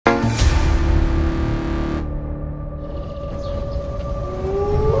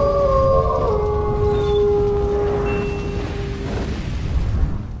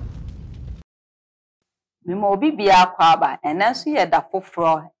obi bia kwaba enenso ye da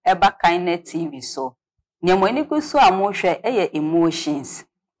foforo eba kan TV so nyamani kuso amohwe eye emotions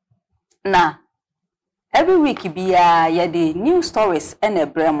na every week bia ye the new stories ene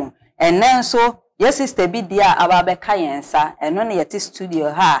bremo enenso ye sister bi dia ababeka yensa eno ne yete studio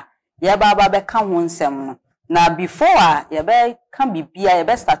ha ye bababeka ho nsem no na before ye be kan bibia ye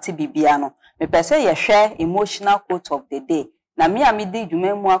be start bibia no me pese ye hwe emotional quote of the day na me amide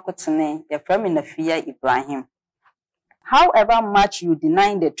dwumemu akotene ye frame na Fia Ibrahim. However much you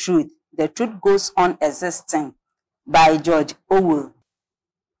deny the truth goes on existing, by George Orwell.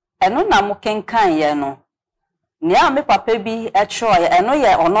 Eno na mo kenkan ye no nia me papa bi etro ye eno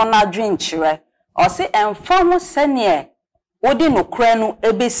ye ono na dwen kire o se emfa ho sene wodi no kra no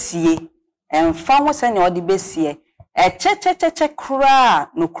ebesie emfa ho sene wodi besie echechecheche kra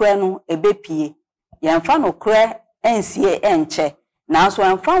no kra no ebepie ye emfa no kra ensie enche na so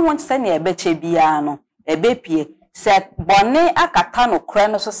emfa ho sene ebeche bia no ebepie se bone akata no kra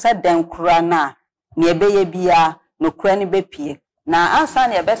no so se den kra na ne ebeye bia no kra no bepie na ansa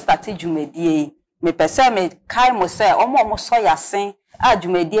na ebe start dwumadie me pese me kai mo se omo so yasen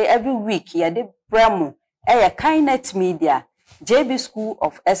adwumadie every week ye de bramo eye Kindnet Media, JB School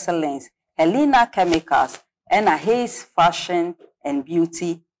of Excellence, Helena Chemicals, and a Hayes Fashion and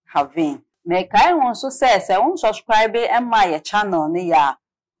Beauty Having. Me kai won so se subscribe and my channel ni ya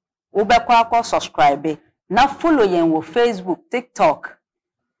ubekwa subscribe na follow yen wo Facebook, TikTok,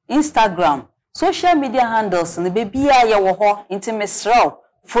 Instagram, social media handles ni bebia ye wo ho intimate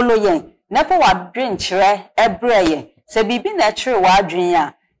follow yen never wadwen kire ebreye se bibi na kire wadwen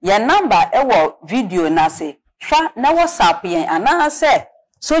a ye number ewo video na se fa na WhatsApp yen ana se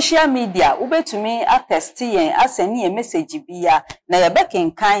social media ubetumi attest yen aseni ye message bia na ye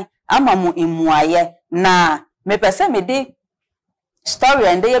bekenkan amamu imuaye na me pese me de story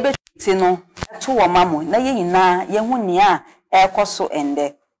ende ye beti no to wo mamu na ye nyina ye hu nia ekoso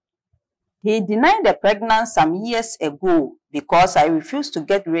ende. He denied the pregnancy some years ago because I refused to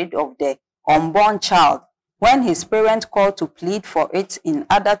get rid of the unborn child when his parents called to plead for it in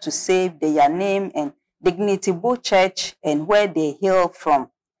order to save their name and dignity, both church and where they hail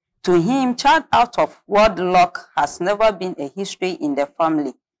from. To him, child out of wedlock has never been a history in the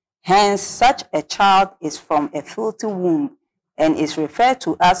family. Hence, such a child is from a filthy womb and is referred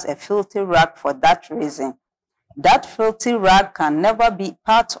to as a filthy rag for that reason. That filthy rag can never be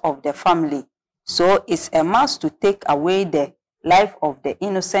part of the family. So it's a must to take away the life of the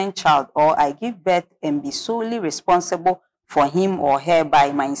innocent child, or I give birth and be solely responsible for him or her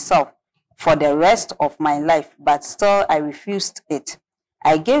by myself for the rest of my life. But still, I refused it.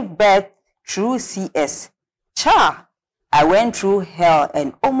 I gave birth through CS. I went through hell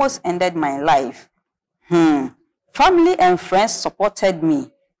and almost ended my life. Family and friends supported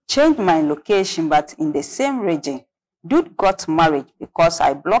me. Changed my location, but in the same region. Dude got married because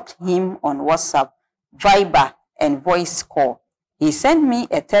I blocked him on WhatsApp, Viber, and voice call. He sent me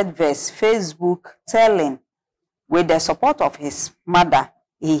a third verse, Facebook, telling, with the support of his mother,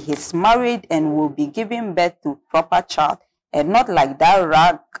 he is married and will be giving birth to proper child, and not like that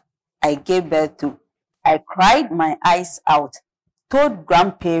rag I gave birth to. I cried my eyes out, told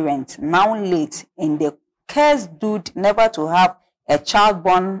grandparents, now late, and the cursed dude never to have a child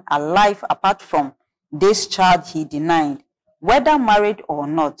born alive apart from this child he denied, whether married or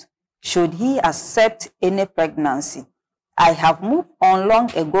not. Should he accept any pregnancy? I have moved on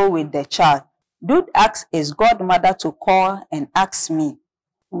long ago with the child. Dude asked his godmother to call and ask me,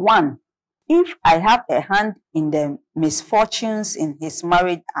 1, if I have a hand in the misfortunes in his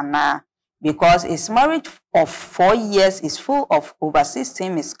marriage, Anna, because his marriage of 4 years is full of over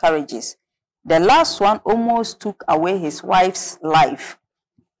 16 miscarriages. The last one almost took away his wife's life.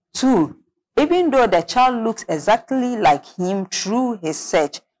 2, even though the child looks exactly like him through his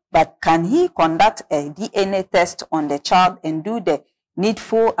search, but can he conduct a DNA test on the child and do the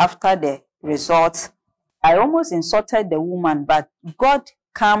needful after the results? I almost insulted the woman, but God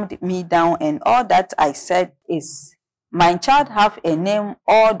calmed me down, and all that I said is, my child have a name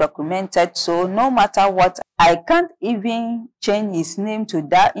all documented, so no matter what, I can't even change his name to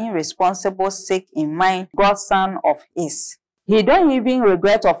that irresponsible, sick in mind godson of his. He don't even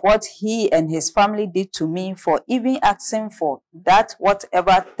regret of what he and his family did to me for even asking for that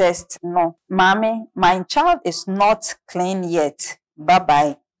whatever test. No, mommy, my child is not clean yet.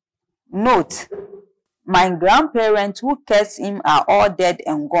 Bye-bye. Note, my grandparents who cursed him are all dead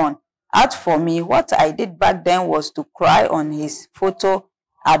and gone. As for me, what I did back then was to cry on his photo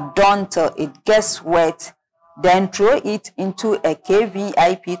at dawn till it gets wet, then throw it into a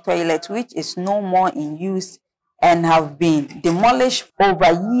KVIP toilet which is no more in use and have been demolished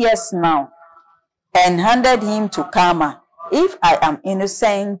over years now. and handed him to Karma. If I am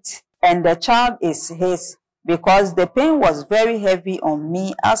innocent and the child is his, because the pain was very heavy on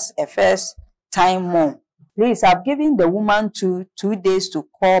me as a first-time mom. Please, I've given the woman 2 days to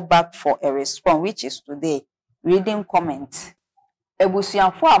call back for a response, which is today. Reading comment.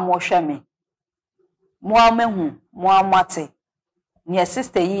 Ebusianfo amoshe me. Moamehu, moamate. Nye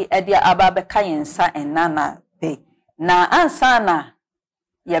sister yi edia ababe kayensa enana pe. Na ansana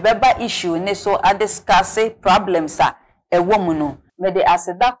yebeba issue ne so a discuss problems a woman. Me de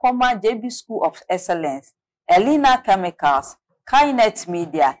aseda koma JB School of Excellence, Helena Chemicals, Kinet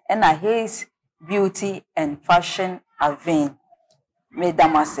Media, and a Hayes Beauty and Fashion Avane. Me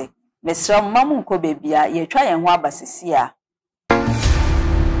damase. Me sram mamun ko bebia ye twa yen ho abasisi a.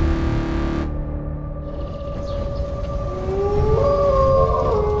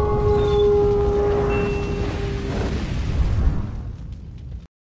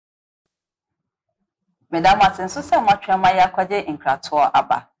 Madam Asenso se matwama yakwaje inkrato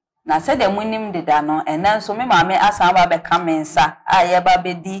aba na se de munim deda no enanso me maame asan ba be kamensa a ye ba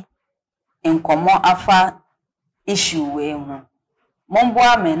bedi nkomo afa issue we hu mombo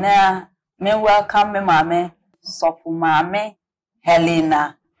amena me welcome me maame sofu maame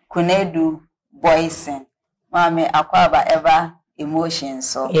Helena Kunedu Boison maame akwaba ever emotions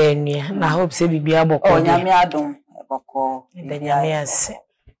so na hope se bibia boko nyame adom boko nyame ase.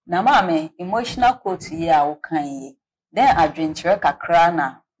 Na mame emotional quote ye a wo kan ye then adwenture kakra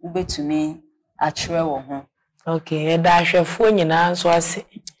na ubetumi achire wo ho. Okay, da ahwefo nyina so ase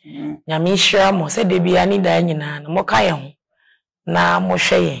nyame hira mo se de bia ni da nyina na mo ka ye ho na mo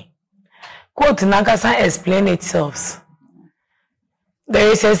hwe ye quote na kasa explain itself.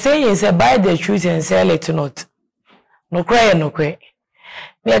 There is a saying say buy the truth and sell it not. No cry no cry.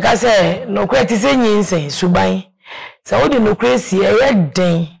 Me ka say no cry ti say nyinsen suban. So what the no crazy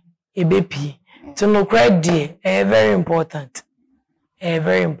den ebepi to no cry dear very important.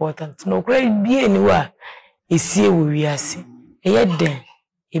 Very important. No cry be anywhere is here we are see. Den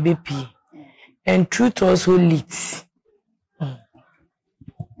ebepi and truth also leads.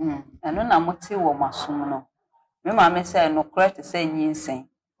 Eno na moti wo masum no. Me ma say no cry to say nyinsen.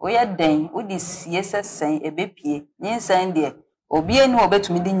 Oye den odi sie sesen ebepie. Nyinsen de obi enu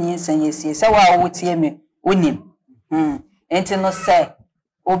obetumi di nyinsen yesie se wa wo tie me onim. Enti no say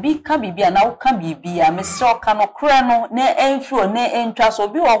obi ka bibia na wo ka bibia me se oka no kra no na enfro na entwa so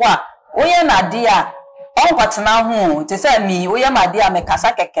obi wo ho a oye na de a onkwatena ho te say mi oye ma de a me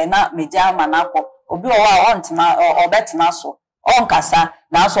kasa keke na meja ma na akọ obi wo a ontena obetena so onkasa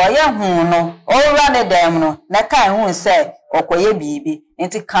na so oye hu no owura ne dem no na kan hu say okoye bibi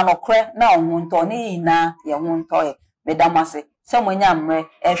enti ka no kra na hu nto ne ina ye hu nto ye medamase se monya mre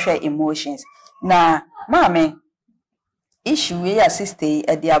ehwe emotions na maame issue we assist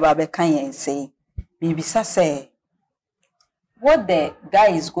edi ababe kan yen say bibisa say what the guy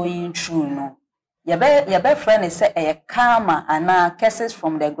is going through no your friend say a karma and cases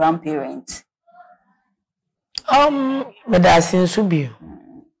from the grandparents. But that's in Subio.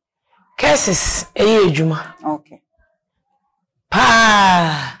 Cases ejuma. Okay.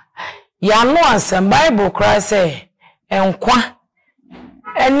 Pa ya no answer Bible cry say enkwa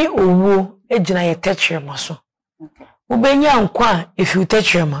any owo ejina ye techrema so. Okay. Ubenya nkwa if you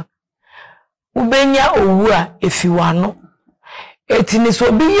techrema. Ubenya owo a if you ano. Etini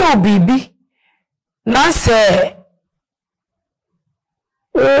so bi ye obibi na se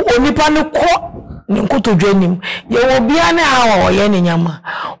onipa ne ko ni nkoto dwanim ye wo bia ne ha wo ye ne nyama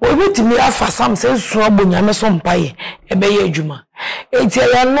obitimi afa sam se su abonyame so mpaye ebe ye adwuma enti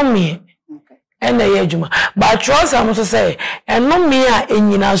ya no me ene ye adwuma ba trust am so say eno me a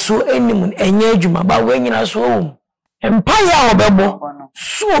enyina so enim enye adwuma ba we enyina so wo mpaye a obebo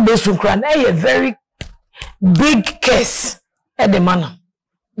so obesu kra na ye very big case at the manner.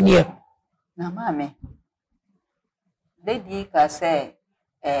 Yeah. Na mame lady ka say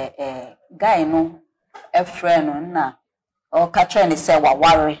guy no a friend na o ka trend say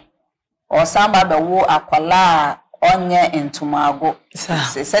waware o samba be wo akwala onye ntumago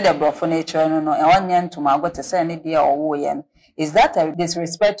say the brofo nature no onye ntumago te say ne dia owo ye. Is that a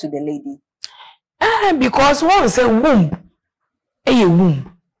disrespect to the lady? Because one say womb a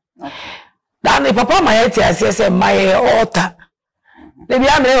womb. Okay. Dan papa my yet say my altar. Maybe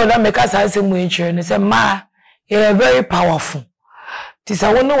I may not make us as a and say ma you're very powerful. Tis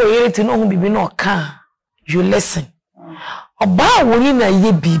I wonder where to know who be no can you listen. About winning a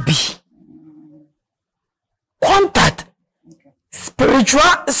ye baby. Contact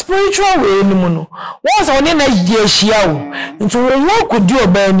spiritual way ni muno. Once on in a year shiao into what could do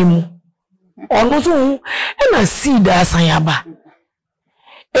about any more. Or no so and I see that sayaba.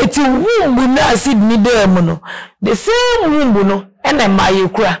 eti wumbu na seed ni dem no the same wumbu no ena maye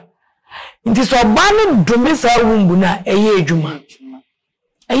kura nti so ba no dome sa wumbu na eye adwuma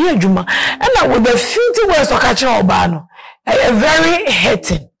ena with the filthy words okachira oba no very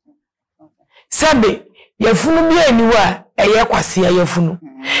hurting sabe yefunu bi aniwa eye kwase yefunu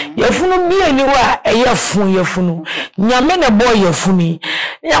yefunu bi aniwa eye fun yefunu nyame na boy yefunu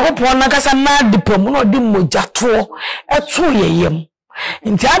yakopon na kasa na dipom no di mojato eto yeyem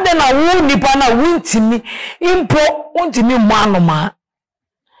nti ade na wo nipa na wuntimi impo wuntimi manoma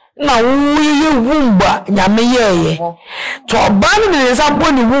na wo ye wumba nyame yeye to ban ni nsa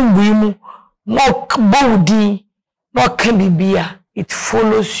boni wumbu imu no bodi no kan bibia it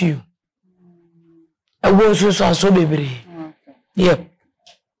follows you awo so bebre yep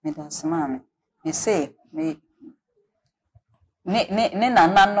me das mama me say me ne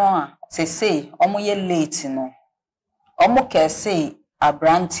nana no a se omo ye late no omo ke say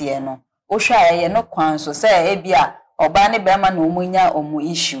abrantie no o hwa ye no kwan so say e bia oba ne be ma na omunya omu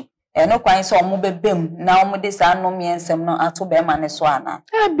issue no kwan so omo bebem na omo de sa no miensem no ato be ma ne so ana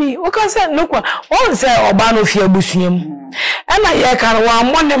abi o ka say no kwa o say oba no fi abusuam ana ye kan wa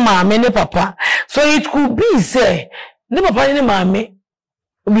mo ne maame ne papa so it could be say ne papa ne maame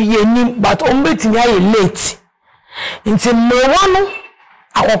bi yenim but omo betimi aye late nti mmewa no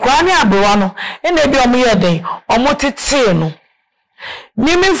akokora ne abewa no ena bi omo ye den omo tete no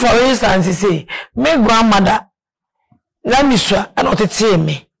mimi for instance say my grandmother la miswa ana tete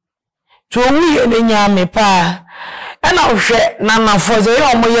me to wi ye ne nya me pa ana ohwe na na for say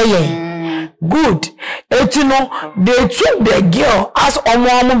omo ye good etino they took the girl as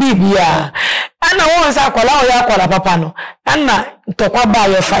omo bibia ana won say akola o ya akola papa no ana tokwa ba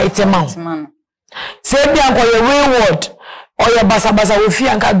ye fight man say bi anko ye wayward or your basa we fear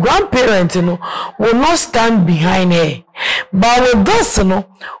and grandparents no will not stand behind her. But with this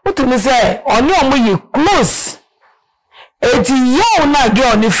no, what to me say only you close. Eti yo na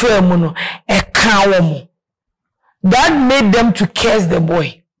girl ni frame no e kan wo. That made them to curse the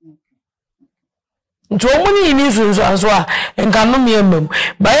boy. Nto omuni ni so a enka no me emem.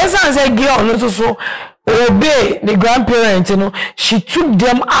 But yes say girl no so obey the grandparents no, she took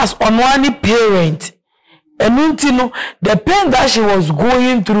them as on one parent. And the pain that she was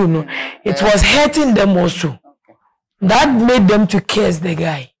going through, no, it was hurting them also. That made them to curse the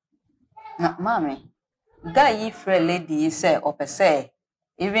guy. Now, mommy, guy, if a lady say, or per se,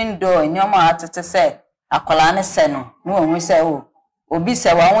 even though in your mouth to say, a colane seno, no one will say, oh, obi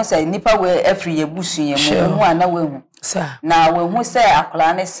say, I won't say, nipper way every bushing, and one away. Sir, now when we say a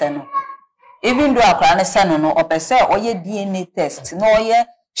colane seno, even though a colane seno, no, or per se, or your DNA test, no, yeah.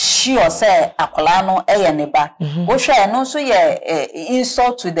 Sure say akola no neba wo hwe no so ye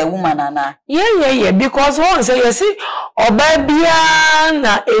insult to the woman ana yeah because one say you see oba bia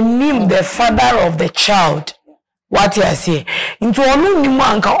na enim the father of the child what you say into onu nimu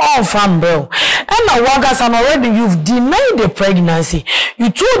anka all fam bro and na wagas and already you've denied the pregnancy you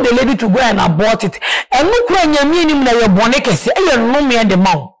told the lady to go and abort it and no kura nyame nim na ye bone kese e no me de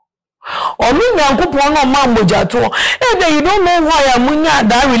ma or no yankopon no mamboja to you don't know why amunya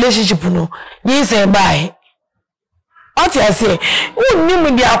that relationship no yin say bye what you say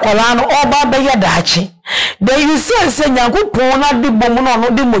unnim di akola no oba be ya daachi then you say yankopon na de bomu no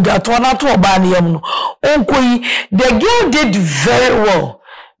de moja to na to oba ne yam no onkoyi the girl did very well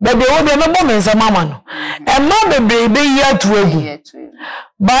but they will be no bomb say mama no and ma be here to egu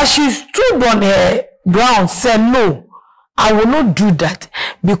but she stood on her ground said no, I will not do that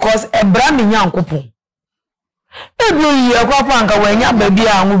because a brand new yankopon. Every year, Papa and Kawanya, baby,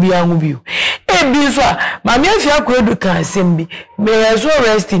 I will be you. Every so, my mafia could can send me. May as well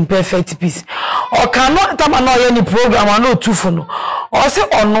rest in perfect peace. Or cannot come annoy any program or no two for no. Or say,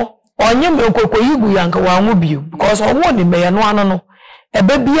 or no, or you may go you yanka one will you because I want him, may no. A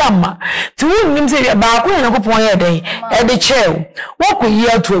baby amma. To him say about when I go point a day at the chair. Walk with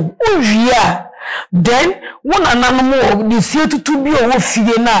year to a then one another the theatre to be over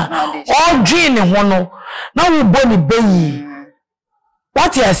Fiena or Jane one. Now we bonny baby.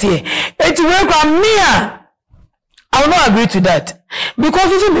 What you say? It's welcome me. I will not agree to that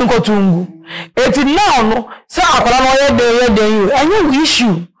because it's a minko tungu. It's now no, so I can you and you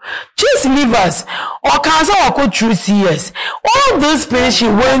issue. Just leave us or cancel or go through CS. All this pain she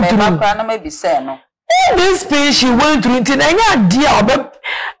went through. All this pain she went through until I dear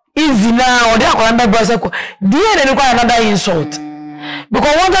easy now or they are dear then require another insult.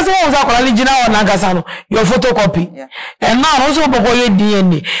 Because one person was original or Nagasano, your photocopy. And now also because your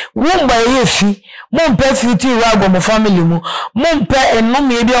DNA. Won't buy a fee, won't pay 50 rag on my family, won't pay and no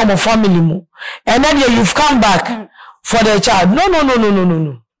maybe on my family. And then you've come back. for the child. No.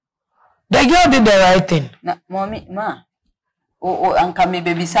 The girl did the right thing. Na mommy ma. O anka me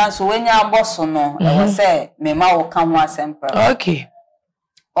baby san so when ya boss no e wo say me ma wo kan ho asempra. Okay.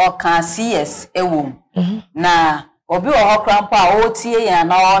 O kan CS ewom. Na obi wo ho krampa a o tie yan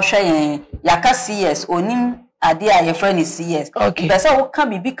na o hwe yan yaka CS onim ade a ye friend CS. Okay. Pese wo kan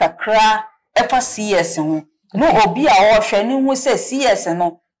bibi kakra efa CS ho. No obi a o hwe ni hu say CS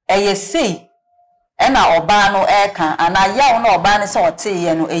no eye sei ena oba no eka ana ya no oba ne se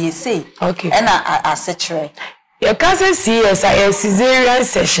otie no eye sei. Okay. Ena asechere. You can say CS a cesarean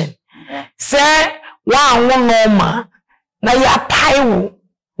session. Say one normal na ya pai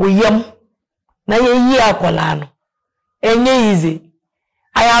wo yam na ye yi akola no. Enye easy.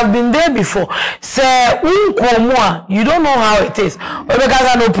 I have been there before. Say unkomo you don't know how it is.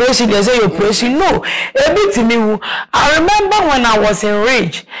 Because an operation they say operation no. I remember when I was in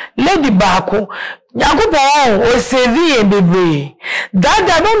rage, Lady Bako Yakupon was saving baby. That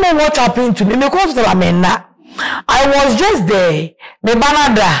I don't know what happened to me because of Amena. I was just there, the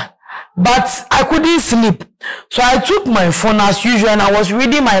banada, but I couldn't sleep. So I took my phone as usual and I was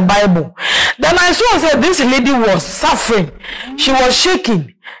reading my Bible. Then I saw that this lady was suffering. She was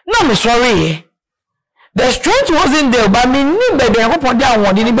shaking. No, I'm sorry. The strength wasn't there, but me knew baby. I hope on that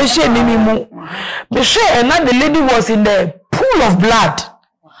one. Didn't be shame me more. Be shame, and now the lady was in the pool of blood.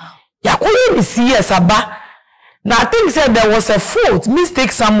 Ya couldn't see us aba. Now I think said there was a fault,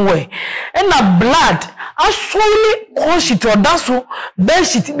 mistake somewhere, and the blood. I slowly cause it or that's so then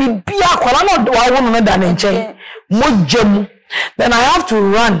she be then I have to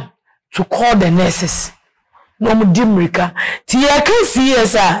run to call the nurses. No dimrika. Tia can see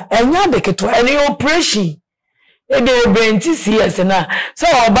us and yabeketo any operation. They brain see us na so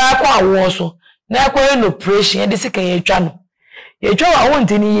back also. Na an operation and the second channel. You try I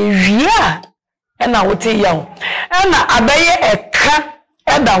want any year and I will tell you. And I buy a car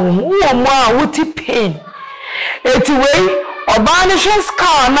and I will pain. Eti wey obanishes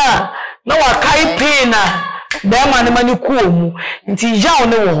car na wakai pain na be mani kuo mu nti yaw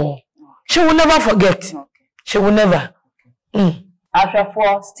ne wo. She will never forget. She will never. After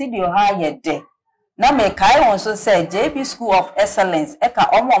studio ha ye de na me kai won so say JB School of Excellence e ka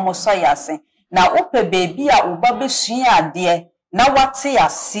omo so yase na ope baby a uba besua ade na wate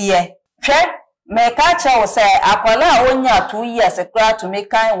ase hwe me ka cha wo say akwala a onya 2 years kra to me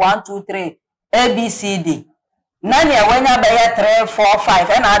kan 1 2 3 ABCD nani awanya baya 3 4 5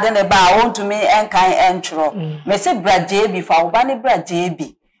 and ade ne ba want to me enkan entro me se bra JB fa uba ne bra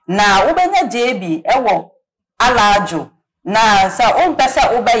JB na ubenya JB ewo alajo na sa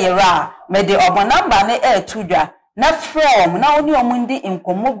pesa ubayera me de obo number ne etudwa na from na oni omundi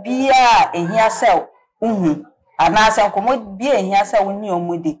nkomo bia ehia sel ana sa nkomo bia ehia sel oni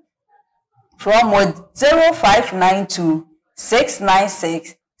omudi from 0592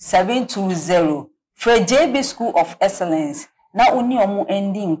 696 720 for JB School of Excellence na oni omu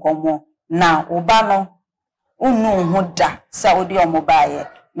endi nkomo na oba no unu hoda sa odi omo baaye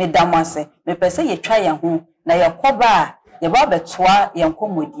me damase me pese ye twa ye ho na ye koba ye ba betoa ye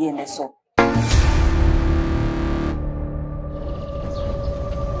nkomodie ne so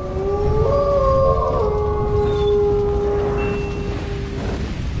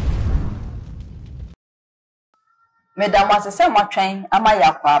me damase se matwen ama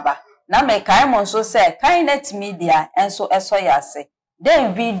yakwaba na me kai mo so se Kindnet Media enso eso yase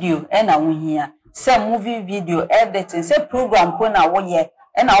den video na wohia se movie video editing se program ko na wo ye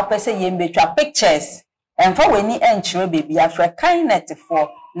na wo pese ye mbetwa pictures emfa weni enchire baby afra Kindnet for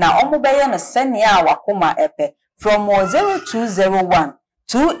na omo beye no sene a wakoma epe from 0201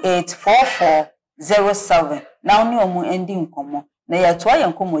 284407 na oni omo endi nkomo na ye to aye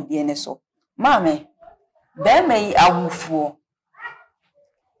nkomodie ne so mame be mai awufuo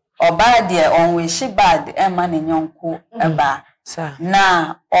oba de onwe shi bad ema ne nyonko eba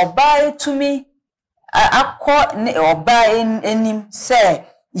na oba etumi akọ ne oba enim se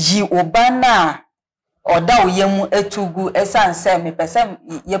yi oba na oda oyemu etugu esanse me pese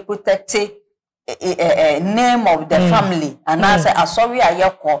ye protect name of the family and as asori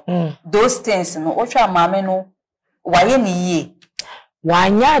ayeko those things no otwa mame no waye ni ye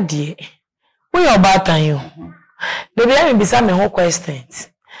wanya de we oba tan yo de be me bisa me ho questions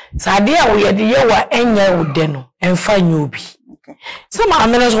sade a we de ye wa enya wo de no emfa nyobi some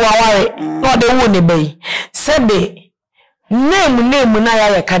amenes wa ware no de wo ne bai sebe name na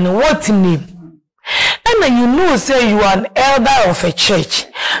ya kan what name. And you know, say you are an elder of a church,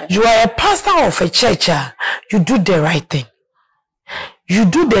 you are a pastor of a church, you do the right thing. you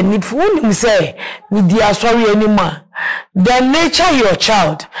do the needful. When you say, with the sorry anymore, the nature your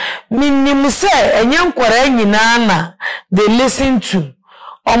child. Minim say, and young Korean nana, they listen to,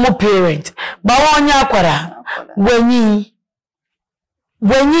 omo parent. Bawonya kwara, when ye,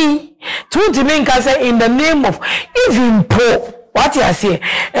 to make us say in the name of even poor. What you say,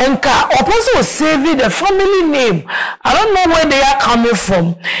 and also saving the family name. I don't know where they are coming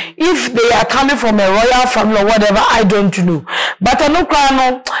from. If they are coming from a royal family or whatever, I don't know. But I know,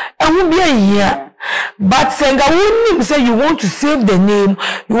 I won't be a year. But saying, I wouldn't say you want to save the name,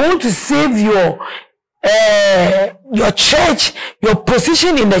 you want to save your church, your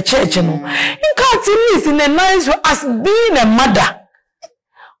position in the church. You know, you can't see this in a nice way as being a mother.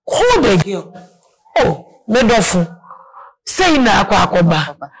 Hold the girl. Oh, Medofu. Say na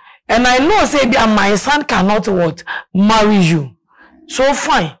akwakoba. And I know say my son cannot what marry you. So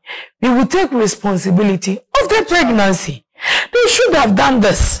fine. We will take responsibility of the pregnancy. They should have done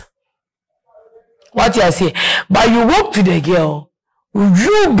this. What you say? But you walk to the girl.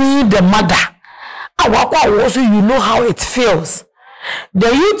 You be the mother. Also, you know how it feels.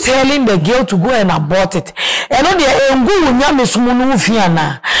 Then you telling the girl to go and abort it. And on the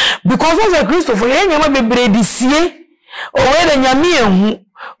because of the Christopher, you be ready. Oh, where the Nyamian,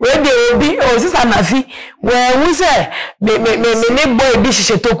 where they will be, oh, this Anafi, where we say, me boy, this is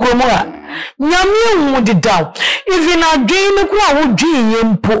a Tokromora. Nyamian would it down. If in a game, the crowd would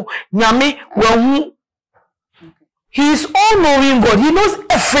dream, Nyami, well, he is all knowing God, he knows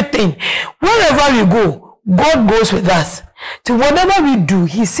everything. Wherever we go, God goes with us. To whatever we do,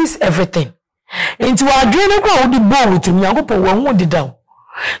 he sees everything. Into our dream, the crowd would be born with him, Yango, one would it down.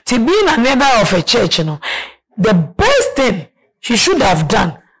 To be in a neighbor of a church, you know. The best thing she should have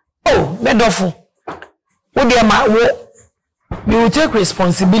done. Oh, Medofu. We will take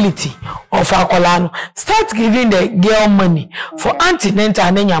responsibility of our colano. Start giving the girl money for antenatal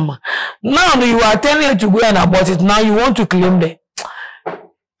and nyama. Now you are telling her to go and abort it. Now you want to claim that.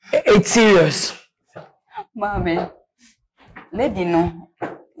 It's serious. Mommy, lady no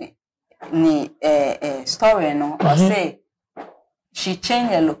ni story no. Or say she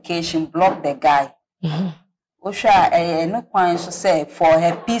changed her location, blocked the guy. Osha no point so say for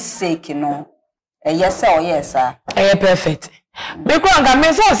her peace sake, you know. Yes or yes, sir. Perfect. Because I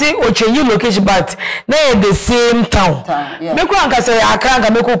may say o change location, but they the same town. Because I say I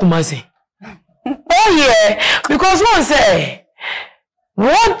can't make Kumasi. Oh yeah, because one say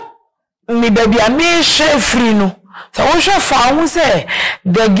what me baby I may share free no. So Osha found say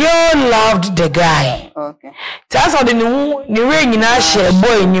the girl loved the guy. Okay. That's how the new ring in our share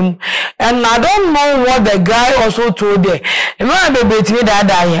boy in him. And I don't know what the guy also told her. And when I be me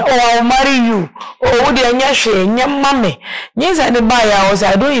that oh, I'll marry you. Oh, the anyashe, mommy. Yes, I the buyer house,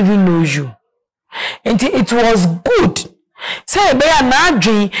 I don't even know you. And it was good. Say be a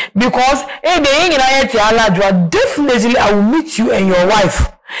dream because definitely I will meet you and your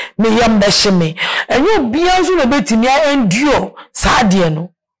wife. Me yam me and you be also a bit in your endure sad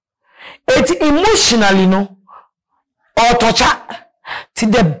no. It's emotionally no or torture. It's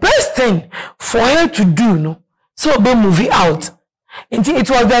the best thing for her to do no. So be movie out. And it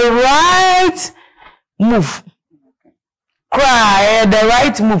was the right move. Cry the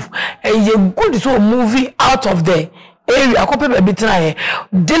right move. And you good so movie out of the area. I copy a bit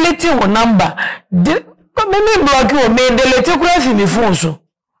delete your number. Maybe block you may delete your phone so.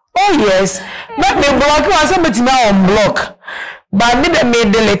 Oh yes, let me block you as somebody now on block. But me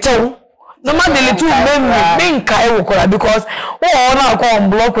delete you. No man delete you me because now go on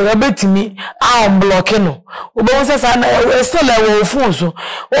block with a bit me I on block no. Obo say say still level phone so.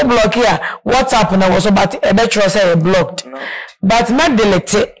 O block here WhatsApp na was but a better say blocked. But not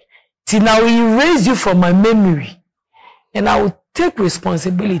delete it. Till now we erase you from my memory. And I will take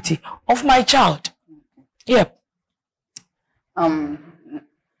responsibility of my child. Yep.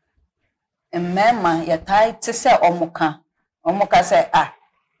 Mema ya tai te se omuka se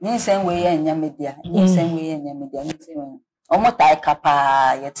nyinsen we ye nya media nyinsen we ye nya media nyinsen omutai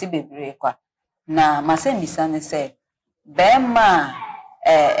kapa ya ti bebre kwa na masembisa ne se bema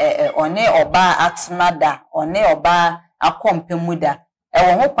one oba atnada one oba akompemuda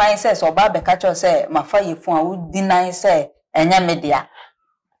wo ho kwan se oba be ka cho se mafa yefun a wo deny se enya media.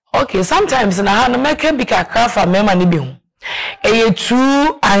 Okay, sometimes na ha no make bi kakra fa mema ne bi hu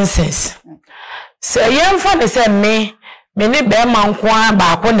two answers. So yam fa say me ne be man ko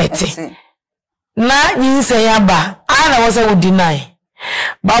ba ko nete na yin say ya ba ana was say would deny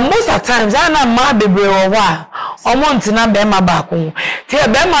but most of times ana ma bebre wo wa omo na be ma ba ko te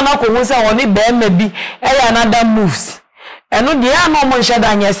be ma na ko hu say oni be ma bi another moves eno de ana omo nshada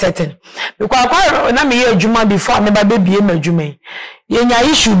anya certain because na me ye adwuma before me ba be bie ma adwuma yenya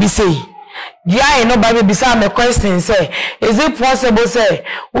issue be say yeah no baby bisa me question say is it possible say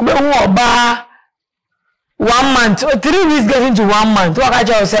ube hu oba 1 month or 3 weeks getting to 1 month what I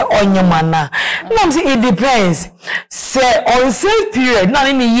just say on your man na no say it depends say on safe period not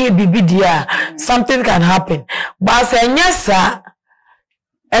in a year bibi dia something can happen but say nyasa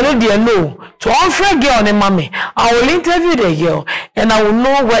and no to unfair girl on the mommy I will interview the girl and I will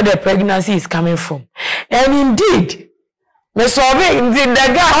know where the pregnancy is coming from and indeed the survey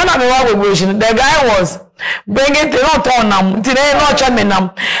the guy on the guy was bringing the not on them today not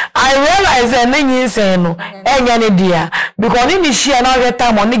chaminam I realize that name say no any dear because in the share now the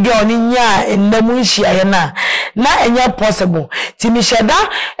time on the girl in ya in the moon share na any possible Timishada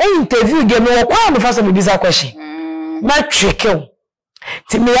interview game no kwa me first me bisa question na trick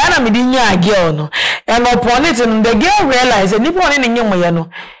Timiana me dinya girl no and upon it the girl realized that nipo ni nyom ya no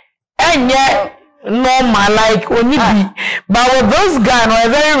enye normal like only be but with those guys are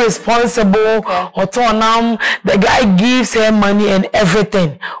very responsible autonomous the guy gives her money and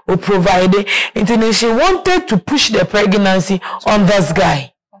everything we provide it and she wanted to push the pregnancy on this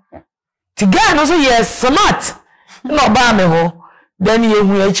guy the guy also yes smart no ba me ho then you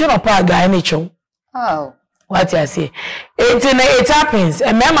hu echi no pa guy ni chon oh what I say it happens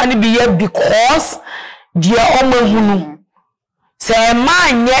and my money be here because dia omahunu say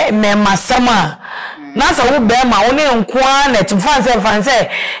man ye me masama na sa wo be ma wo ne nkoa na fanse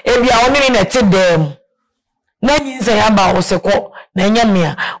e bia wo ne na te dem na nyin say aba wo seko na nya me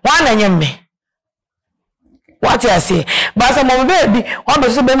wa na nya me what I say but some of baby one be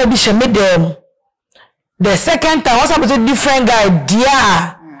so be be she me dem the second time what's up with a different guy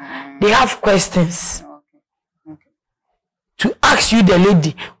dear they have questions to ask you the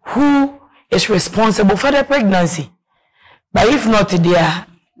lady who is responsible for the pregnancy. But if not there,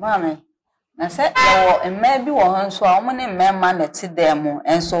 mommy, I said, oh, and maybe one so how many men managed them,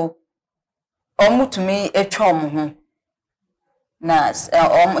 and so almost to me a chum. Nas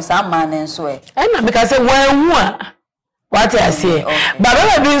almost a man and so. And because what I say, but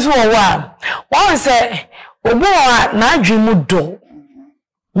all this one say, oh, boy, not dream do.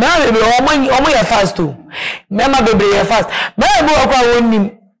 Mama baby, omo fast too. Mama baby fast. Mama bo kwa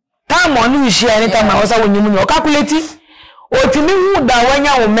woni. Time on you share anytime I was when you calculate. Otimi hu da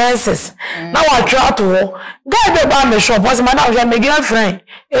wanya wo menses. Na wa twa to ho. Guy be ba me shop was madam we me girlfriend.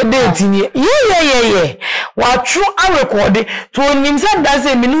 E date ni. Yeah. Wa tru a record to onim say da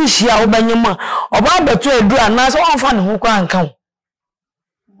say me nu share wo banyema. Oba beto edu anaso onfa ne ho kwa anka.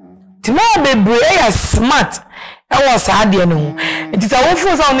 Timo baby e smart. I was sad, you know. It is a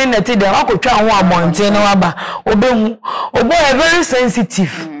woeful sound in the tea. I could try one mountain or obey, oh boy, very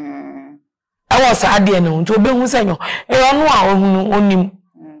sensitive. I was sad, you know, to obey who say no. I don't know.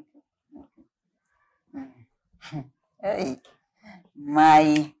 Hey,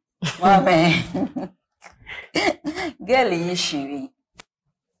 my mama, girlie, she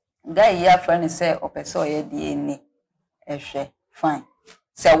guy, your friend say, or so ye DNA. Fine.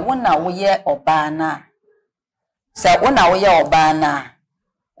 Say, one hour year or banner. Say una we ya oba na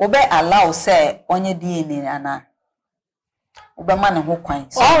obe allow say onye DNA ana obe ma ne ho kwan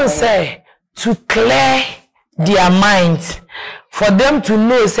all say to clear their minds for them to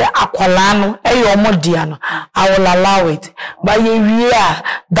know say akwala no eyo omodia no I will allow it but you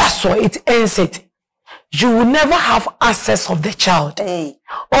that's why it ends it you will never have access of the child. Hey.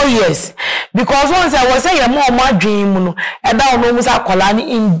 Oh yes, because once I was say your mom dream no e da no musa akwala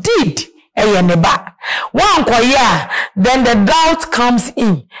ni indeed one kwaya then the doubt comes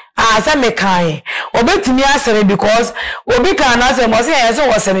in as I make kind obetimi asere because obi kan asere mo say yes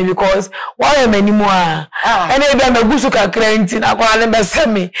was me because why am anymore and e be magusu kakra nti na kwa le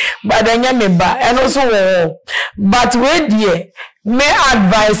beseme but enya me ba and also but wait there may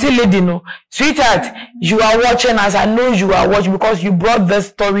advise lady no sweetheart you are watching us I know you are watching because you brought this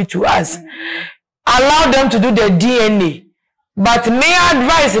story to us allow them to do the DNA. But may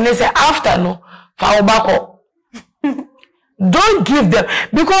advise and they say after no faobako. Don't give them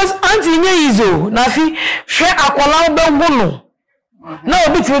because auntie nye izo nafi she akwala obe na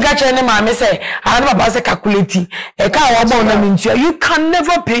obi ti ga chene ma me say ana baba say calculate e ka wa ba na mintua you can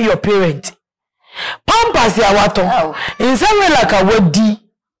never pay your parent. Pampers ya wato in some way like a wedi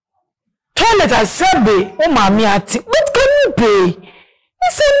toilet asebe o ma mi ati what can you pay?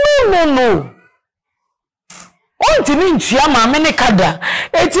 He said no. On to mean Chiama Menikada.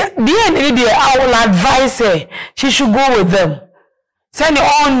 It's the end I will advise her. She should go with them. Send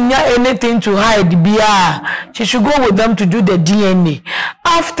on anything to hide. She should go with them to do the DNA.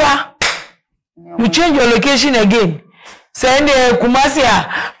 After you change your location again, Send a Kumasia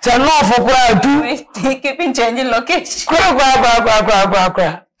to North for keeping changing location.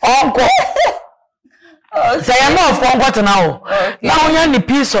 Uncle. Say I'm not from what now. Now you need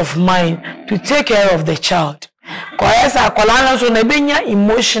peace of mind to take care of the child. Because a colana so nebenya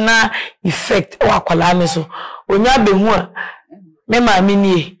emotional effect or colana so. Onya be one. Me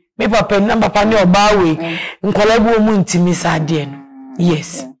mini. Me papa number pani or bawe. Nkolabu mu ntimi sadien.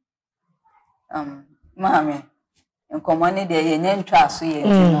 Yes. Mommy. Nkomani de yenye ntwa so ye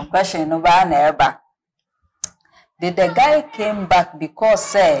question no ba na eba. Did the guy came back because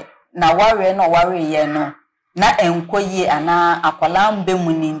say na worry no worry ye no na enkoyi ana akwala mbe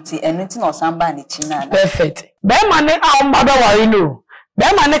muninti enuti no samba ni china. Perfect. Be mane ambaba worry no. Be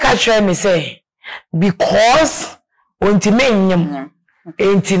mane ka try me say because ontime nyem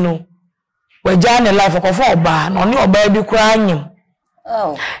enti no waja ne life okofo oba no ne oba bi kura nyem.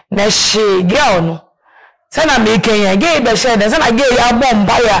 Oh. Na she girl no. Sana me Kenya gay be share sana gay ya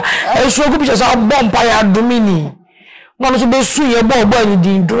bombaya esu ogu picture so bombaya domini. No so be su ye bo ni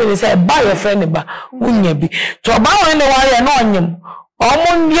din duro ni say buy your friend ba unya bi to ba won ne ware na onyem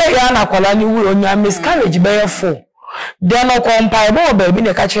omo ndie ya na kwala ni wu onya miscarriage be ye full then no compare bo ba bi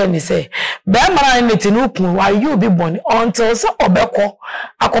ne ka kire ni say be mara ni tinu kun why you be born until so obeko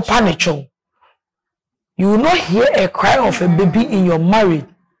akopa ne chon. You will not hear a cry of a baby in your marriage.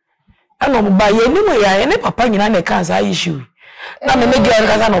 And no ba ye ni mo ya ye ne papa nyina ne cancer issue. Na me girl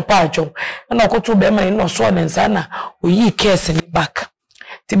kaza no pacho na okoto be man no so den sa na oyi case ni back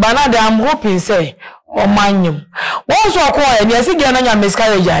ti bana de I'm hoping say o manyem won so ko e ne si girl na nya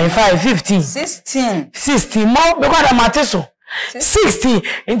miscarriage in 16 mo be kwa da mateso 16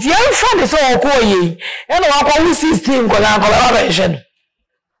 nti ya fa de so o ko ye e no wa ko 16 ko la ba she no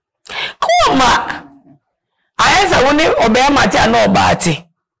ko ma ayesa woni obe mate ana obati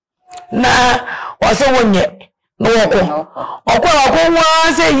na waso wonye no okwa nwa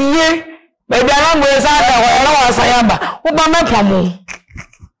se yiye baby ala mo esa da wa wasa yamba wo ba mepamu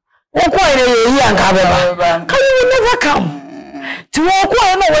okwa ire yi anka beba can you never come ti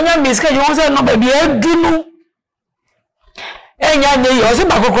okwa no wonya miska you won say no baby edunu enya nye yo se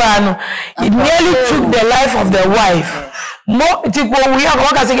bakokora no it nearly took the life of the wife mo ti ko wi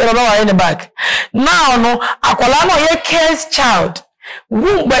akwa se get ba in the back now no akola no ye case child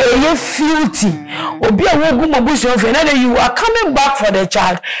womb by filthy obi a wogu mabuso fe na you are coming back for the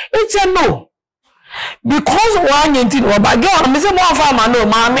child. It's a no, because one thing about girl me say more farmer no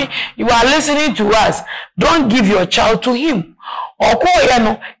mommy you are listening to us, don't give your child to him or call ya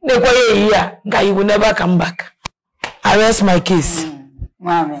no ne ko ye here guy you will never come back. I rest my case.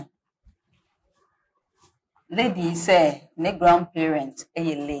 Mommy lady say ne grandparents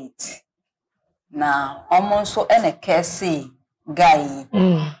late na almost so any case guy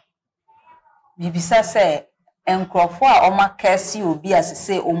bibisa say enkrofo a oma kesi obi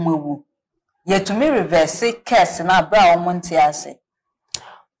asese omwewu yetumi reverse case na bra omonti ase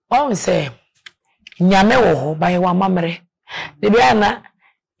won say nyame wo ho bai wa mamre de bia na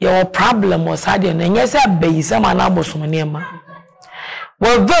your problem was hard na nyese abayisa ma na abosom nema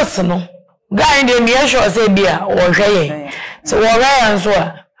well this no guy dey me sure say bia wo hweye so wo hweye nso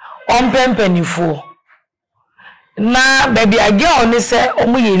a ompempanifo na baby a girl ni say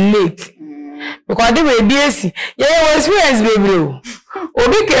omo ye late because the baby esi ye experience baby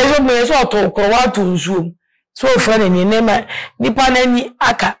obi ke so me so to ko wa to nsuom so friend ni nema nipa na ni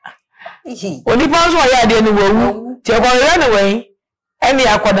aka onipa so ya de ni wawu ti ko re na wen eni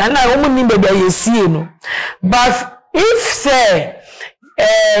akoda na omo ni baby ayesie no but if say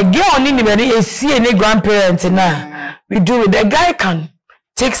girl ni baby esie ni grandparents na we do it, the guy can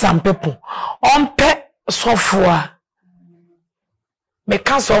take some people on pet software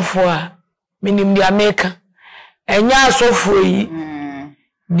meka software minim dia meka enya software yi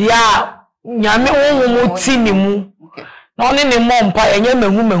dia nyame wo tini mu na oni ne mompa enya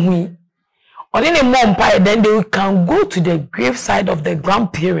mehu yi oni ne mompa then they can go to the grave side of the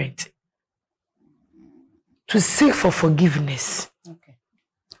grandparent to seek for forgiveness. Okay.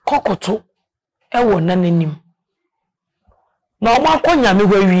 Kokoto ewo nanenim na omakonya me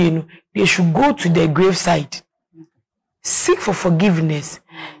hwawie no they should go to the grave side, seek for forgiveness.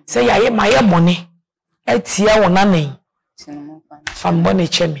 Say ya ye maye bone etia wona nan fam bone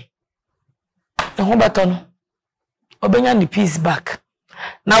chemi e ho beto no obenya the peace back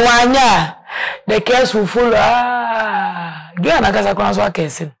na wanya the case will follow gya na kasa kwa so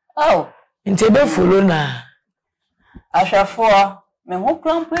akese nti be follow na ahwafo me ho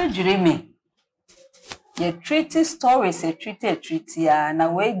krampo ejire me ye treaty stories a treaty ya na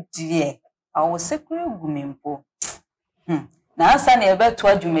we die awo sekure gumimpo na asa na yebeto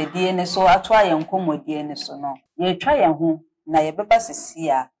adwumadie ne so ato ayen komodie ne so no ye twa yen ho na yebeba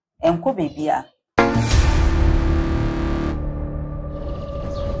sisi a enko bebia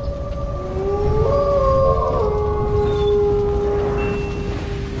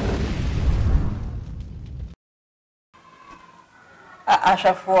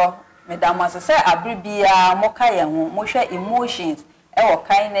Ashafo medam asese abribia moka yen ho mo hwe emotions e wo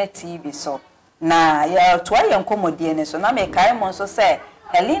Kainet TV so na ya to ayen komodie ne so na me kai mo so se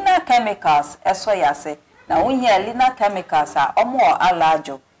Helena chemicals eso yase na wonye Helena chemicals a omo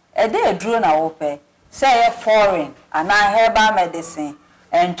alajo e de eduro na wo pe se ye foreign ana herbal medicine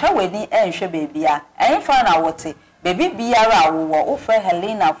entwa weni enhwe bebia enfa na wote bebi biara wo wo fe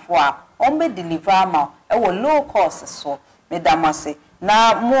Helena fo a ombe deliver ma e wo low cost so medamase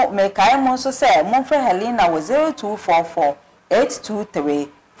na mo me kai mo so se mo fe Helena wo 0244 823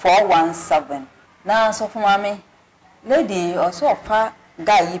 417 na so for mama lady also fa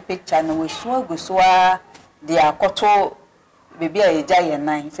guy picture na we so agusoa de akoto bebi a eja ye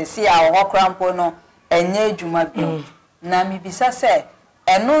nan se si a wo krampo no enye adwuma bi na mi bisa se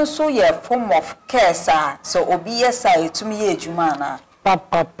eno so ye form of care sa so obi yesa etumi ye adwuma na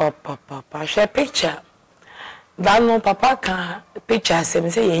papa share picture that no papa can picture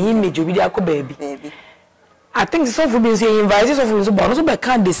say ye image obi dey akọ baby I think so for being say invite so for so but also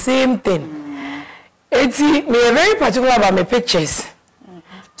can the same thing eti me very particular about my pictures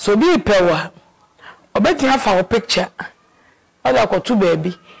so be pewa obeti afa o picture oda ko tu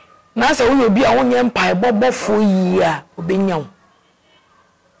baby na say we obi a wonye mpai bobofo yi a obenya wo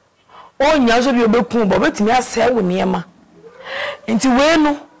onya so bi obekun bo betimi ase wo niema nti we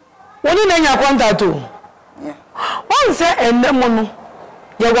no woni na nya contact o on say enemo no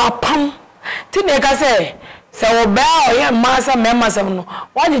ye wa pam ti ne ka say wo ba o ye masa memasa no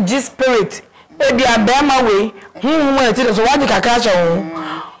what the spirit e bi abema we hu ti so what the kakra wo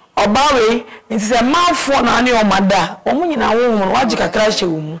oba we nti say manfo na ani o mada o mu nyina wo hu what the kakra che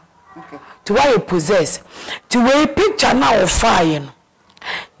wo mu to why you possess to we picture na o fire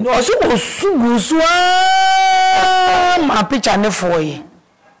no osu osugusu ma picture ne for ye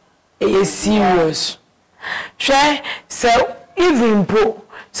e serious shey so even pro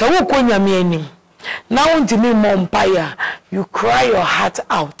so wo ko nyame anim na wonti me mompire you cry your heart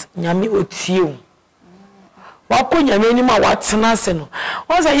out nyame otie o wa ko nyame anim a watena se no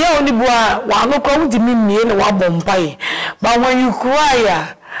o say ye oni bua wa no ko wonti me mie ne wa bompire but when you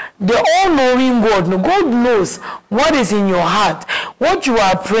cry the all-knowing God, no, God knows what is in your heart, what you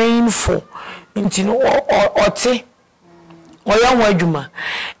are praying for. Into no ote or young wajuma.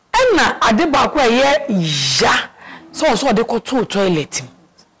 And na adebakwa ye ya so they go to toilet.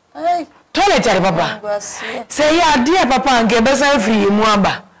 Toilet ya papa. Say ya dear papa and get better free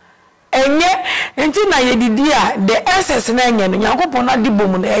muamba. Enye enti na ye didia the essence na enye no yakopon na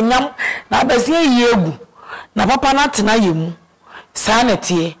dibom na enyam na bese yegu na papa na tena yemu.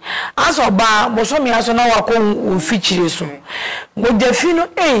 Sanity as oba bosomi aso na wako mfichire so modafi no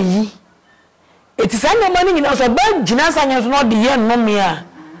eyi eti sanne mani nyina so ba gina sanya so no de ye no me a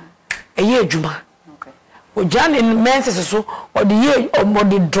eye adwuma o jane menses so o de ye o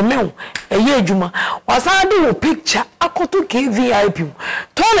de dome eye adwuma wasan de wo picture akoto KVIP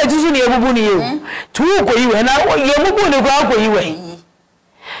toilet so ne ebubu ne ye tu ko yiwe na ye bubu ne ko akoyiwe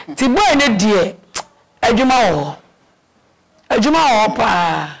ti boy ne die adwuma wo Ajuma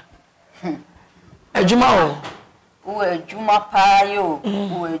opa. Ajuma o. O ajuma pa yo.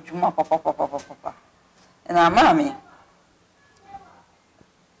 O ajuma papa. Na mami.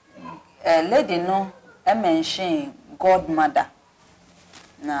 Lady no I mention godmother.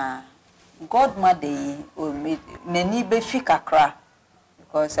 Na godmother yi o nani be fi kakra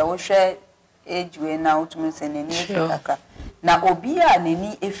because I will share age we now to me say nani fi kakra. Na obi a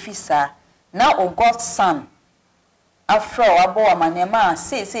nani efisa na o god son afro abo amanema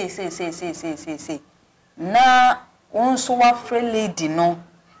say na onso wa free lady no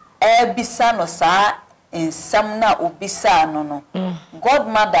ebisa no sa ensam na obisa no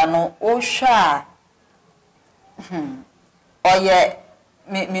godmother no o sha oye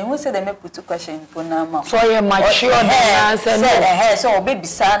me who say they make put question for na ma so ye mature answer no so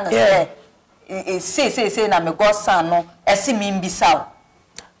obisa no say na me god son no esi mi mbisa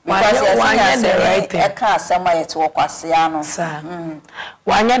because yes the right thing. I can't say my to kwasiano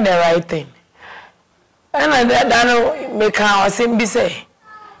wanya the right thing. And that make our same be say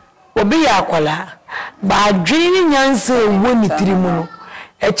obi akwala ba adwini nyanse woni tirimu no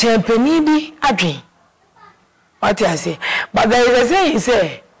e champani bi adwen what I say but there is a saying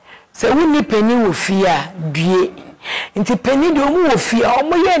say woni pani wo fie a due Inti penny do mu ofia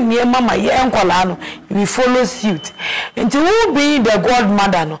omo ye nie mama ye enkola no we follow suit. Inti who be the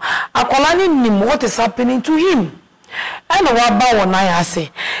godmother no akola ni nim what is happening to him. And what about when I say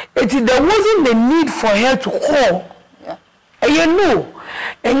there wasn't the need for her to call. Yeah. And you know,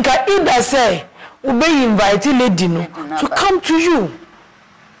 and can either say obey invite lady no to come to you.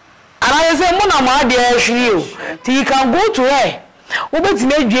 And I say mona ma dey you till you can go to her. Obeti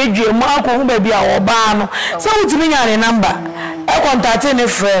na dwedwe ma ko hu ba bia oba no. So utimi nya ne number. E contact ne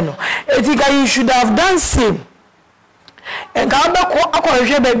friend no. Etika you should have done same. And ka ba ko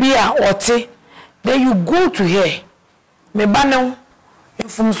akohwe ba bia ote. Then you go to her. Me banu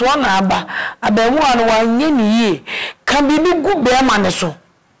ifum so na aba abamu anu wanye ni ye kan bibi gu be ma ne so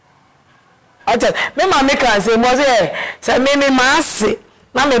ata me ma me kan se mo se me ma se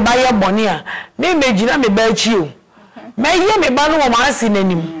na me ba ye boni a me mejina me ba chi o me ye me ba no ma se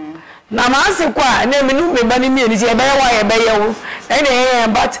nanim na ma se kwa na me nu me ba ni mi ni se e ba ye wa ye ba ye wo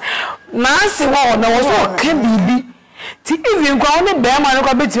but na se wa na wo so kan bibi ti even kwa one be ma no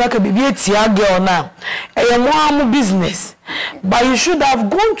kwa betima ka bibi etia girl na more business, but you should have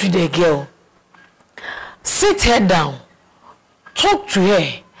gone to the girl, sit her down, talk to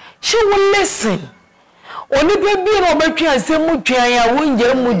her. She will listen. Only baby no be and say mutu ya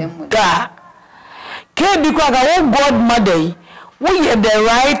wunje muda. Ke because our godmother, we have the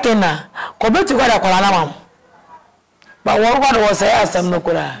right na. Ko betu kwa kwala na mam. But what was say asem no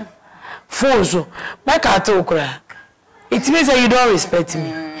kura. Fozo, make ato kura. It means that you don't respect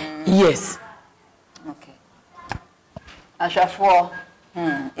me. Yes. Ashafo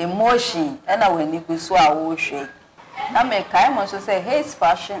emotion and when you go so I will shake. Now me kai mo so say his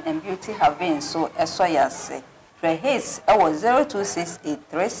fashion and beauty have been so esoya say. For his I was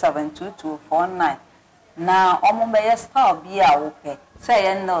 0268372249. Now omo be style bia wo pe. Say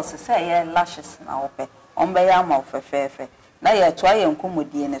ye nails say ye lashes na wo pe. On be ya ma fefefe. Na ye to aye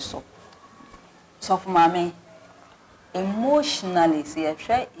nkomodie ne so. So for mama emotionally say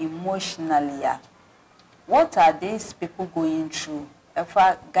she emotionally ya. What are these people going through? If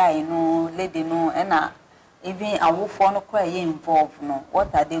a guy no, lady no, and even a wolf no quite involved no.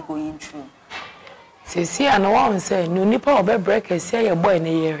 What are they going through? See, I know one say no nipa obe break say your boy in a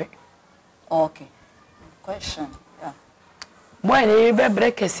year. Okay. Question. Yeah. Boy in a year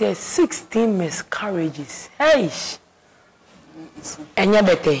break say 16 miscarriages. Hey. Enya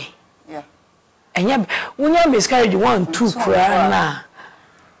bete. Yeah. Enya unya miscarriage 1 2 kra na.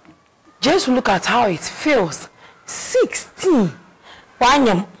 Just look at how it feels. 16.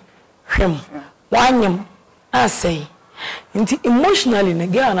 Wanyam. Wanyam. I say. Emotionally, the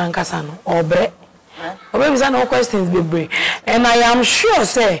girl and Kasano or bre. Or maybe no questions be bre. And I am sure,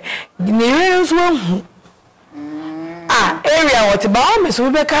 say, the Nigerians will. Area what about Miss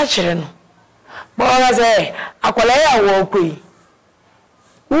Ube catching. But I say, Akolaya walkway.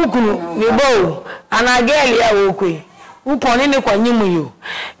 Ukunu, Nibo, and I get ya walkway. Upon any quanimu you.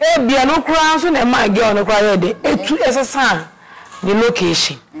 Be no crowns on a my girl on the cry day. It as a son. The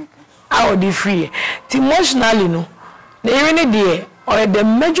location. I will be free. Emotionally, no. The any day or the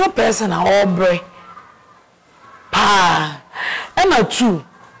major person are all break. Pa. And a two.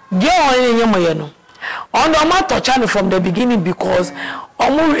 Girl in Yamayano. On the matter channel from the beginning because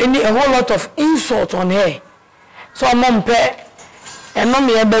almost any a whole lot of insult on her. So I'm on pay and no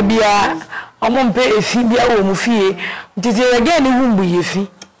me baby. I'm pay a fee, or mufie. Did you again whom be ye fee?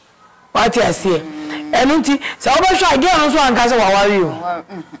 What I say? And so I shall again also and cast our you.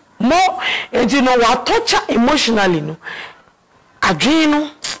 More, and you know what torture emotionally, no.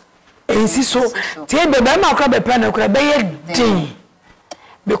 Adreno, and see so, take the Bama crab a pen of crab day.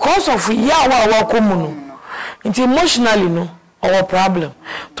 Because of Yawa Wakomuno. It's emotionally, no, our problem.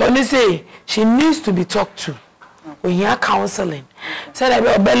 Tony say she needs to be talked to. When you are counseling, said I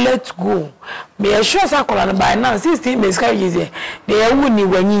will let go. Be assured Sakola by now, 16 miscarriages there. They are winning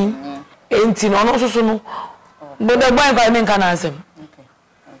when you ain't in also no. But the boy can answer.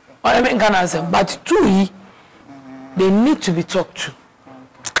 I mean can answer. But two, they need to be talked to.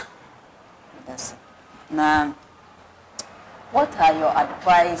 Yes. Now, what are your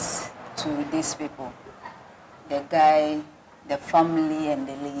advice to these people? The guy, the family, and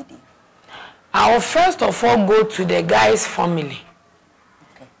the lady. I will first of all go to the guy's family.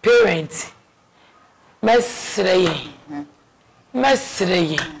 Okay. Parents.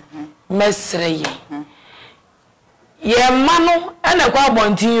 Mesreye. Ye mano and a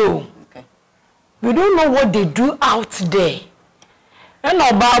quabonti you. We don't know what they do out there. And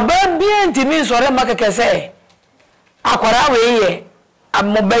no baba bien to me so remaka say. Akwara we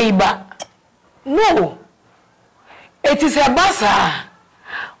amobaiba. No. It is a basa.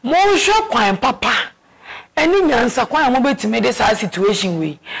 Mon shop and papa. Any nyansa kwa mo betime de sa situation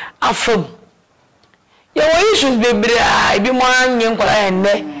we afam. Your issues bebre bi mo anye nkwara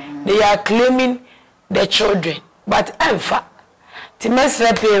enne they are claiming the children but emfa ti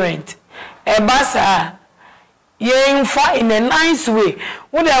mesre parent e basa ye infa in a nice way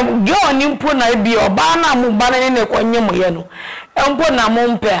wo de girl ni mpo na bi oba na mo ba na ne kwanye mo ye no empo na mo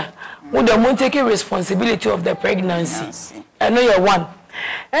mpe a wo de mo take responsibility of the pregnancy I know you one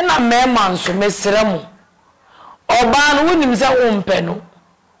and na mema nso mesre mo oba no wonim se wo mpe no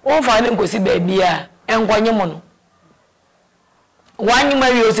wo fa ne nkosi ba bia enkwanye mo no wanyi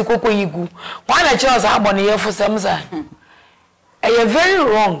mari osikoko yigu wana che osa abone yefo samza e very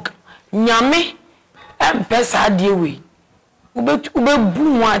wrong nyame empesa ade we ube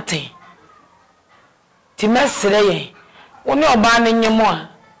bu wate ti mesere ye woni oba ne nyemo a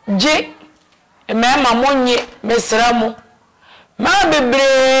je e mema monye mesere mo ma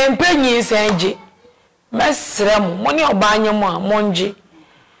bebre mpanyi senje mesere mo moni oba nyemo a monje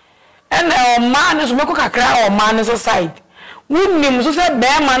ena o ma ne so meko kakra o ma ne so side wunnim so say be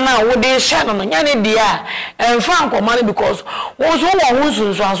ma na wo de hye no nyane dia emfa nkoma no because wo so wo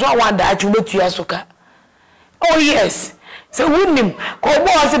hunsunsu aso wa da achu betua soka oh yes so wunnim ko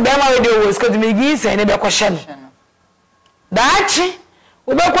bo se be ma we de wo skati me gi se ne be ko hye no da achi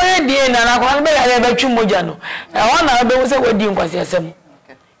wo be ko ye die na ko be ya be twu moja no e wona be wo se wodi nkwase asem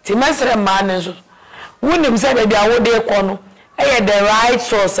ti mesre ma ne so wunnim se be bia wo de ko no e the right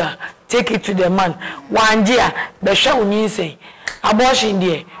source take it to the man one year the show ni say abortion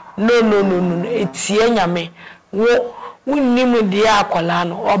there no etie nyame wo wunnim de akola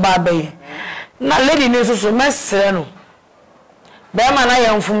no oba baye na lady ni so mesre no be ma na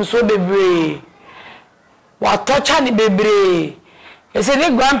yamfum so bebre wa torture ni bebre you say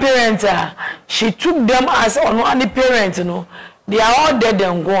the grandparents she took them as only parents no they are all dead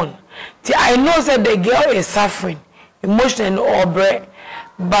and gone. I know that the girl is suffering emotionally or bread,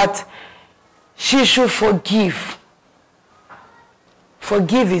 but she should forgive.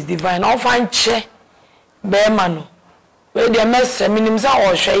 Forgive is divine. Often che be manu. Where the mess minimum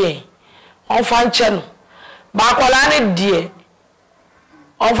or shey. Often che no. Ba kwala ne die.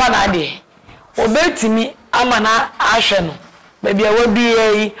 Often ade. Obetimi amana ahwe no. Baby I will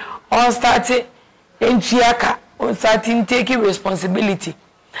be on starting entiaka on starting taking responsibility.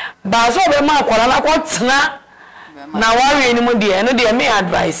 But so be ma kwala na kwotena na worry ni mu de no de me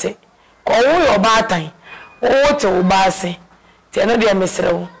advice. Ko wo your batan. O te wo ba ase. Te no de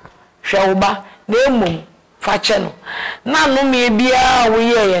mesre wo. Hwe wo ba na emum fa che no. Na no me bia wo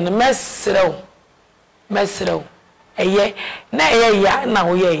ye no mesre wo. Mesre wo. Eye na eye ya na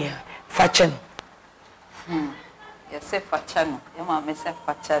wo ye fa che no. Yes, fachano. Ema me se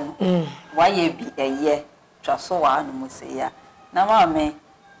fachano. Why ye be a year? Traso wa no museya. Na mama,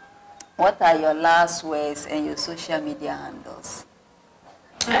 what are your last words and your social media handles?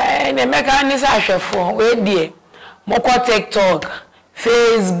 The mechanism ahwefo we die. Moko TikTok,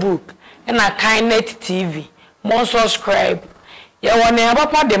 Facebook, and a Kindnet TV. Mo subscribe. Ye wona ya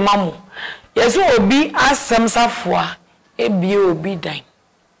papa de mamu. Yeso obi asem safoa, ebi obi dan.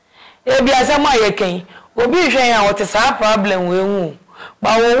 Ebi asem ayeken. Obi hwen what is our problem we hu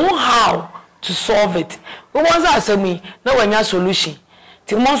but we know how to solve it. We want asemi na wanya solution.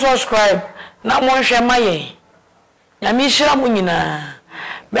 Ti mo subscribe na mo hwe maye. Nyame hira mo nyina.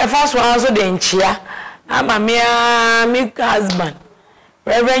 Be fast one so de nchia. Ama me husband.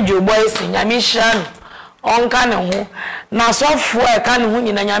 Reverend Joe Boison nyame hira no. Onka ne ho na sofo e ka ne ho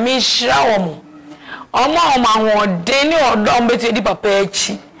nyina nyame hira wo mo. Omo ho de ni odom betu di papa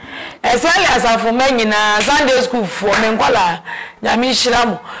echi. Esali asafo menyina Sunday school for me nkwala nyame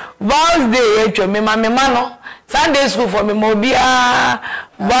hiramu birthday etwa me ma no Sunday school for me mo bia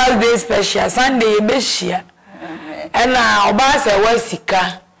birthday special Sunday be hia ena oba se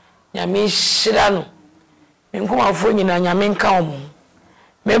wasika nyame hira no me nkomafo nyina nyame nka wo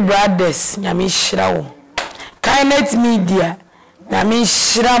me brothers nyame hira wo Kindnet media nyame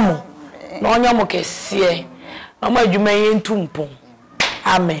hira mo na onyo mo kese na mo adwuma yentumpo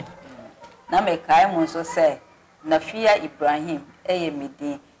amen. Na me kai mo so say na Fia Ibrahim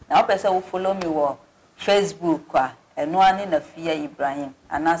medin na opese wo follow me wo Facebook eno ani na Fia Ibrahim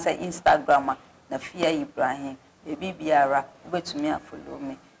anasa Instagram na Fia Ibrahim biara obetumi a follow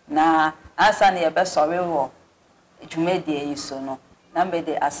me na asa na ye be sori wo dwumedie yi so no na me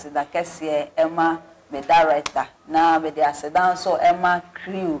de aseda kese ema me director na me de aseda so ema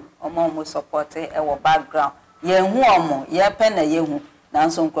crew omo support e wo background ye hu omo ye pe na ye hu na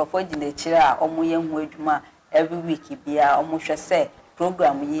nso nkrofo di na kire a omo ye hu adwuma every week bia omo hwe se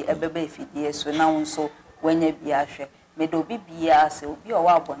program yi ebebe efidie so na nso wanya bia hwe me do bibia se obi o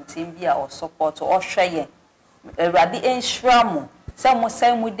wa abonten bia o support o hwe ye Radi enshramu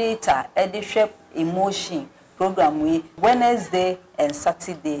say mo data edihwe emotion program we Wednesday and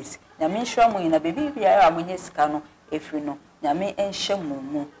Saturdays. Nyame enshramu ina baby biara amunye sika no efri no. Nyame enhye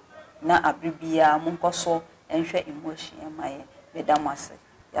mumu na abribia mo nkoso enhwe emotion emaye. Medamase.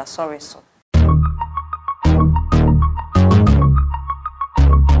 Ya sorry so.